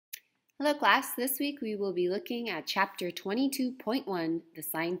Hello class, this week we will be looking at chapter 22.1, the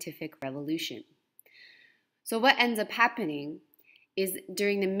scientific revolution. So what ends up happening is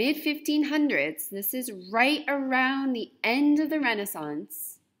during the mid-1500s, this is right around the end of the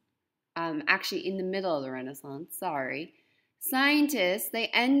Renaissance, actually in the middle of the Renaissance, scientists, they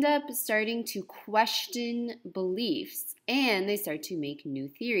end up starting to question beliefs and they start to make new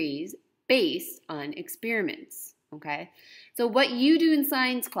theories based on experiments. Okay, so what you do in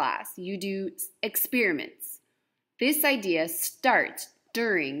science class, you do experiments. This idea starts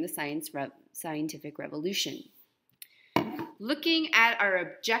during the scientific revolution. Looking at our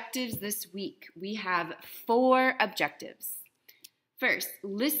objectives this week, we have 4 objectives. First,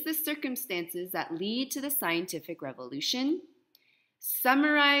 list the circumstances that lead to the scientific revolution.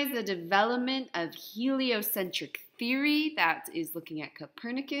 Summarize the development of heliocentric theory, that is looking at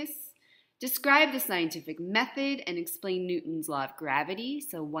Copernicus. Describe the scientific method and explain Newton's law of gravity.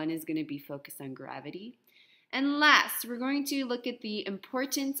 So one is going to be focused on gravity. And last, we're going to look at the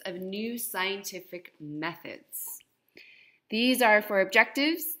importance of new scientific methods. These are 4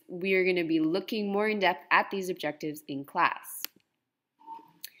 objectives. We are going to be looking more in depth at these objectives in class.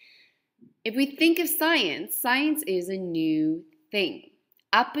 If we think of science, science is a new thing.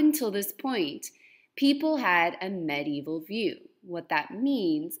 Up until this point, people had a medieval view. What that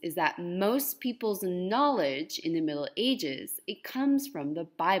means is that most people's knowledge in the Middle Ages, it comes from the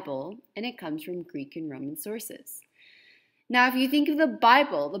Bible and it comes from Greek and Roman sources. Now, if you think of the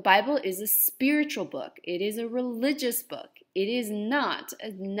Bible is a spiritual book. It is a religious book. It is not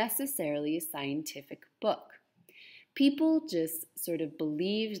necessarily a scientific book. People just sort of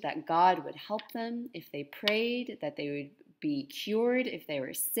believed that God would help them if they prayed, that they would be cured if they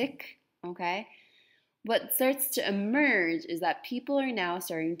were sick, okay? What starts to emerge is that people are now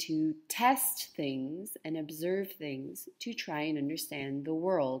starting to test things and observe things to try and understand the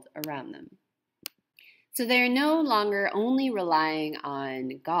world around them. So they're no longer only relying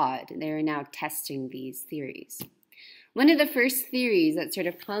on God, they are now testing these theories. One of the first theories that sort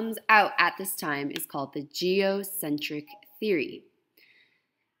of comes out at this time is called the geocentric theory.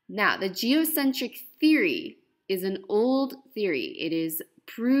 Now, the geocentric theory is an old theory. It is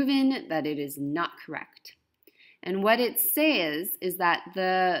proven that it is not correct. And what it says is that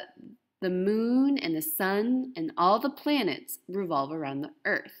the moon and the sun and all the planets revolve around the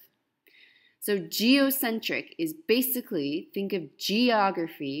earth. So geocentric is basically, think of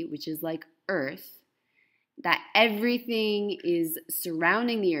geography, which is like earth, that everything is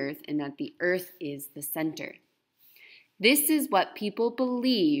surrounding the earth and that the earth is the center. This is what people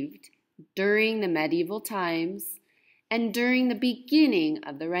believed during the medieval times and during the beginning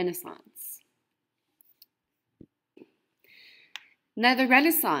of the Renaissance. Now, the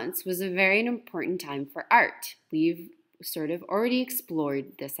Renaissance was a very important time for art. We've sort of already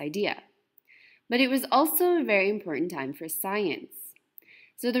explored this idea. But it was also a very important time for science.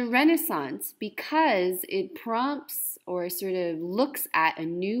 So the Renaissance, because it prompts or sort of looks at a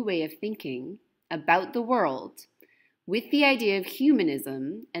new way of thinking about the world with the idea of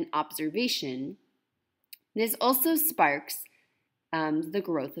humanism and observation, this also sparks the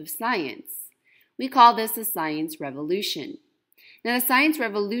growth of science. We call this a science revolution. Now, the science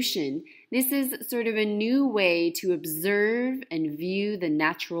revolution, this is sort of a new way to observe and view the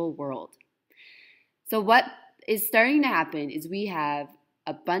natural world. So what is starting to happen is we have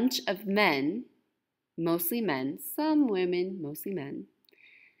a bunch of men, mostly men, some women, mostly men,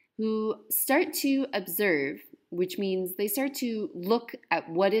 who start to observe, which means they start to look at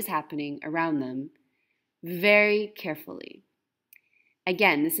what is happening around them very carefully.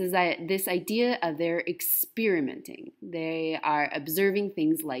 Again, this is this idea of they're experimenting. They are observing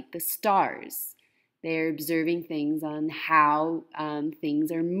things like the stars. They're observing things on how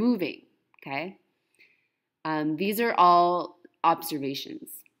things are moving, okay? These are all observations.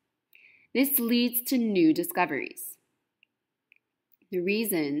 This leads to new discoveries. The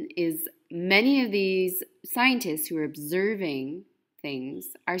reason is many of these scientists who are observing things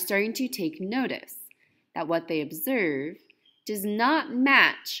are starting to take notice that what they observe does not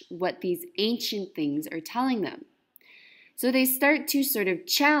match what these ancient things are telling them. So they start to sort of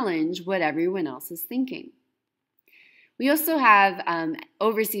challenge what everyone else is thinking. We also have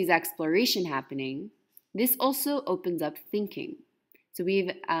overseas exploration happening. This also opens up thinking. So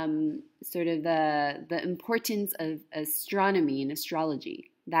we've sort of the importance of astronomy and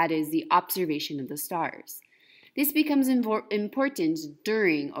astrology. That is the observation of the stars. This becomes important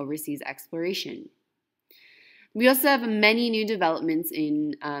during overseas exploration. We also have many new developments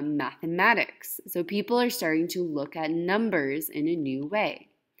in mathematics. So people are starting to look at numbers in a new way.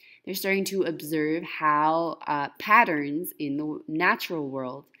 They're starting to observe how patterns in the natural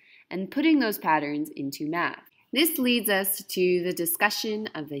world and putting those patterns into math. This leads us to the discussion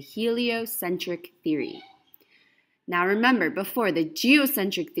of the heliocentric theory. Now remember, before, the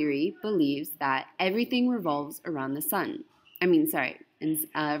geocentric theory believes that everything revolves around the sun.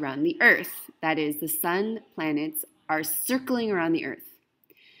 Around the Earth. That is, the sun, planets are circling around the Earth.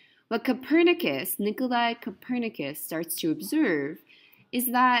 What Nikolai Copernicus, starts to observe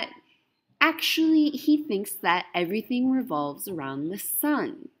is that actually he thinks that everything revolves around the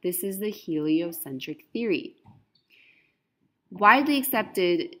sun. This is the heliocentric theory. Widely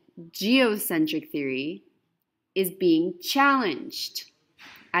accepted geocentric theory is being challenged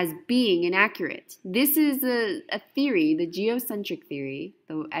as being inaccurate. This is a theory, the geocentric theory,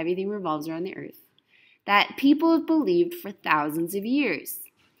 though everything revolves around the Earth, that people have believed for thousands of years.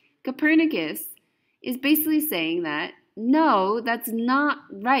 Copernicus is basically saying that, no, that's not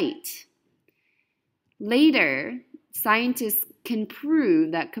right. Later, scientists can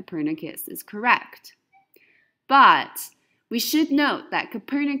prove that Copernicus is correct. But we should note that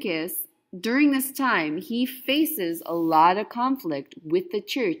Copernicus, during this time, he faces a lot of conflict with the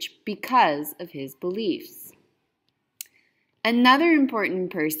church because of his beliefs. Another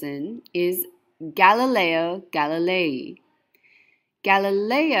important person is Galileo Galilei.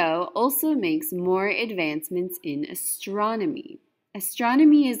 Galileo also makes more advancements in astronomy.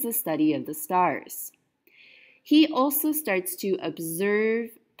 Astronomy is the study of the stars. He also starts to observe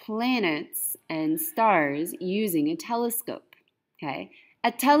planets and stars using a telescope. Okay?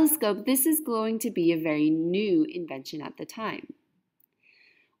 A telescope, this is going to be a very new invention at the time.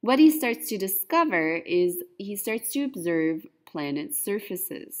 What he starts to discover is he starts to observe planet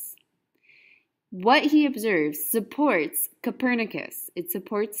surfaces. What he observes supports Copernicus. It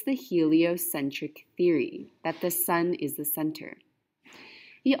supports the heliocentric theory, that the sun is the center.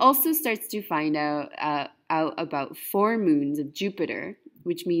 He also starts to find out about 4 moons of Jupiter,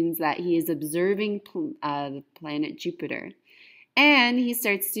 which means that he is observing the planet Jupiter. And he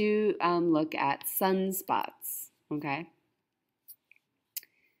starts to look at sunspots, okay?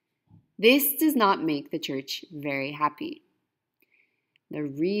 This does not make the church very happy. The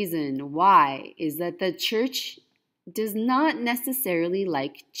reason why is that the church does not necessarily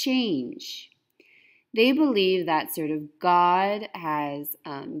like change. They believe that sort of God has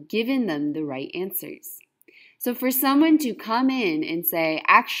given them the right answers. So for someone to come in and say,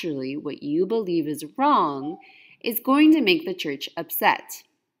 actually, what you believe is wrong, is going to make the church upset.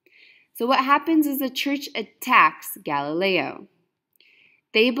 So what happens is the church attacks Galileo.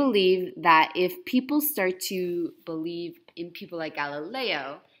 They believe that if people start to believe in people like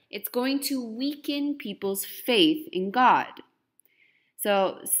Galileo, it's going to weaken people's faith in God.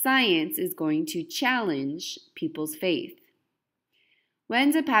 So science is going to challenge people's faith. What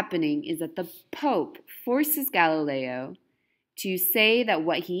ends up happening is that the Pope forces Galileo to say that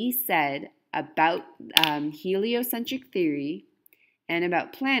what he said about heliocentric theory and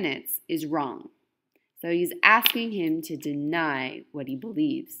about planets is wrong. So he's asking him to deny what he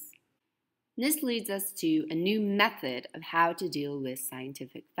believes. This leads us to a new method of how to deal with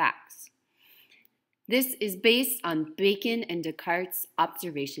scientific facts. This is based on Bacon and Descartes'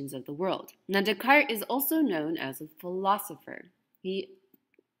 observations of the world. Now, Descartes is also known as a philosopher. He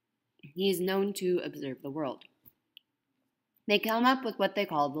is known to observe the world. They come up with what they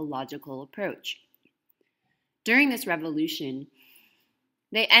call the logical approach. During this revolution,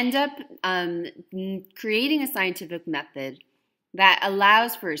 they end up creating a scientific method that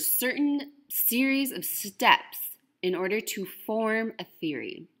allows for a certain series of steps in order to form a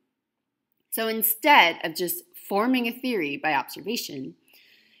theory. So instead of just forming a theory by observation,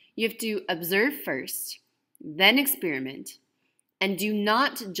 you have to observe first, then experiment, and do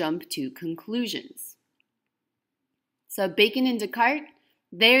not jump to conclusions. So Bacon and Descartes,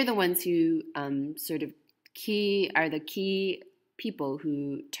 they're the ones who are the key people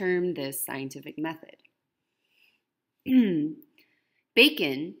who term this scientific method.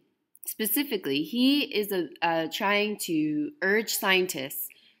 Bacon, specifically, he is trying to urge scientists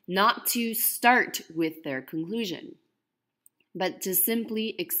not to start with their conclusion, but to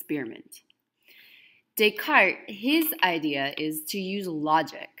simply experiment. Descartes, his idea is to use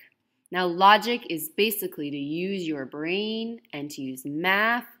logic. Now, logic is basically to use your brain and to use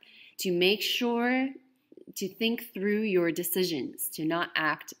math to make sure to think through your decisions, to not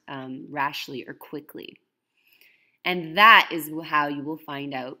act rashly or quickly. And that is how you will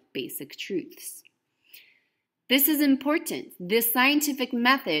find out basic truths. This is important. This scientific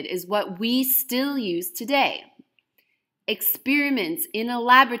method is what we still use today. Experiments in a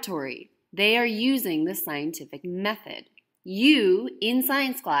laboratory, they are using the scientific method. You, in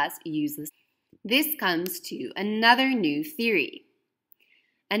science class, use this. This comes to another new theory.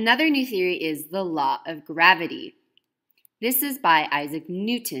 Another new theory is the law of gravity. This is by Isaac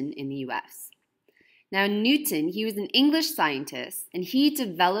Newton in the US. Now, Newton, he was an English scientist, and he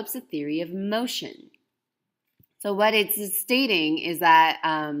develops a theory of motion. So what it's stating is that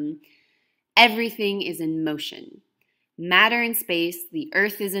everything is in motion. Matter and space, the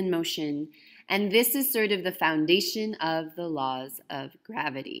earth is in motion, and this is sort of the foundation of the laws of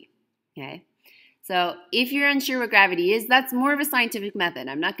gravity. Okay? So if you're unsure what gravity is, that's more of a scientific method.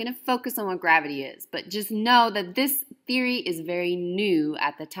 I'm not going to focus on what gravity is, but just know that this theory is very new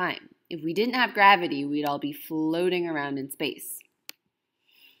at the time. If we didn't have gravity, we'd all be floating around in space.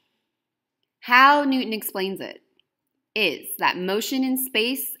 How Newton explains it is that motion in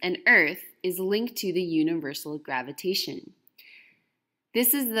space and Earth is linked to the universal gravitation.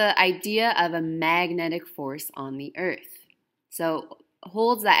 This is the idea of a magnetic force on the Earth. So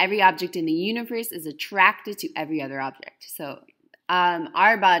holds that every object in the universe is attracted to every other object. So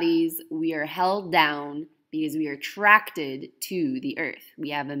our bodies, we are held down because we are attracted to the Earth.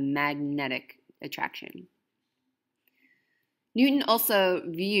 We have a magnetic attraction. Newton also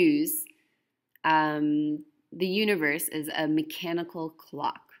views the universe as a mechanical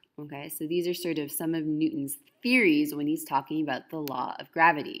clock. Okay, so these are sort of some of Newton's theories when he's talking about the law of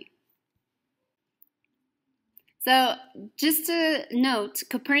gravity. So just to note,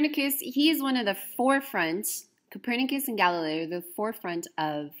 Copernicus, he is one of the forefront, Copernicus and Galileo, the forefront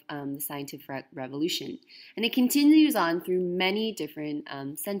of the scientific revolution. And it continues on through many different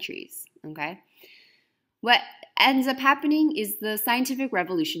centuries, okay? What ends up happening is the scientific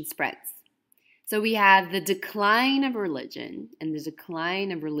revolution spreads. So we have the decline of religion and the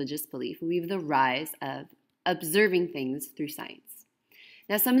decline of religious belief. We have the rise of observing things through science.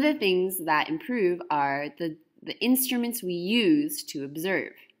 Now, some of the things that improve are the instruments we use to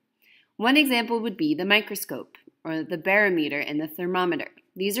observe. One example would be the microscope, or the barometer and the thermometer.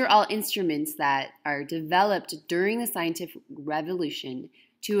 These are all instruments that are developed during the scientific revolution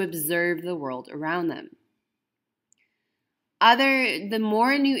to observe the world around them. The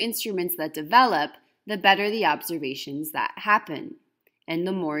more new instruments that develop, the better the observations that happen, and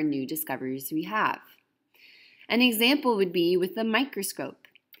the more new discoveries we have. An example would be with the microscope.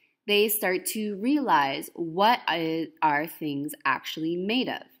 They start to realize what are things actually made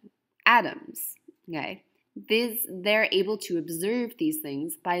of, atoms, okay? They're able to observe these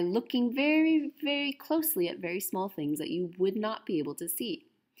things by looking very, very closely at very small things that you would not be able to see.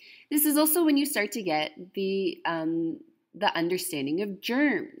 This is also when you start to get the understanding of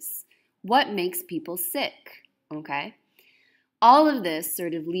germs. What makes people sick, okay? All of this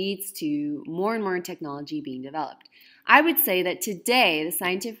sort of leads to more and more technology being developed. I would say that today the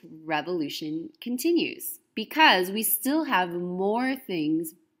scientific revolution continues because we still have more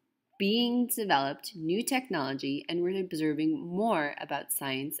things being developed, new technology, and we're observing more about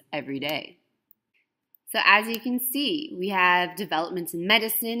science every day. So as you can see, we have developments in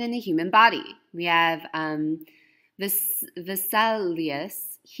medicine and the human body. We have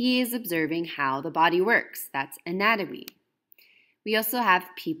Vesalius, he is observing how the body works. That's anatomy. We also have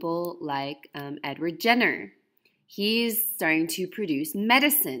people like Edward Jenner. He's starting to produce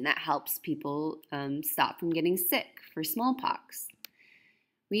medicine that helps people stop from getting sick for smallpox.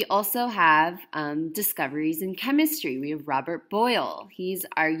 We also have discoveries in chemistry. We have Robert Boyle. He's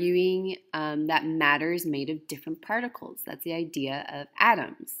arguing that matter is made of different particles. That's the idea of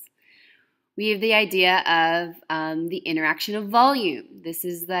atoms. We have the idea of the interaction of volume. This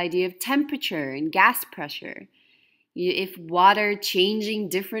is the idea of temperature and gas pressure. If water changing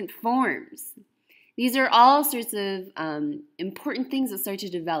different forms. These are all sorts of important things that start to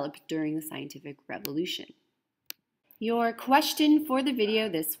develop during the scientific revolution. Your question for the video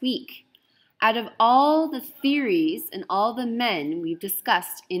this week. Out of all the theories and all the men we've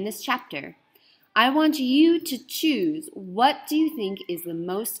discussed in this chapter, I want you to choose what do you think is the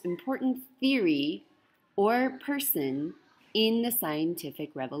most important theory or person in the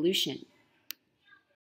scientific revolution.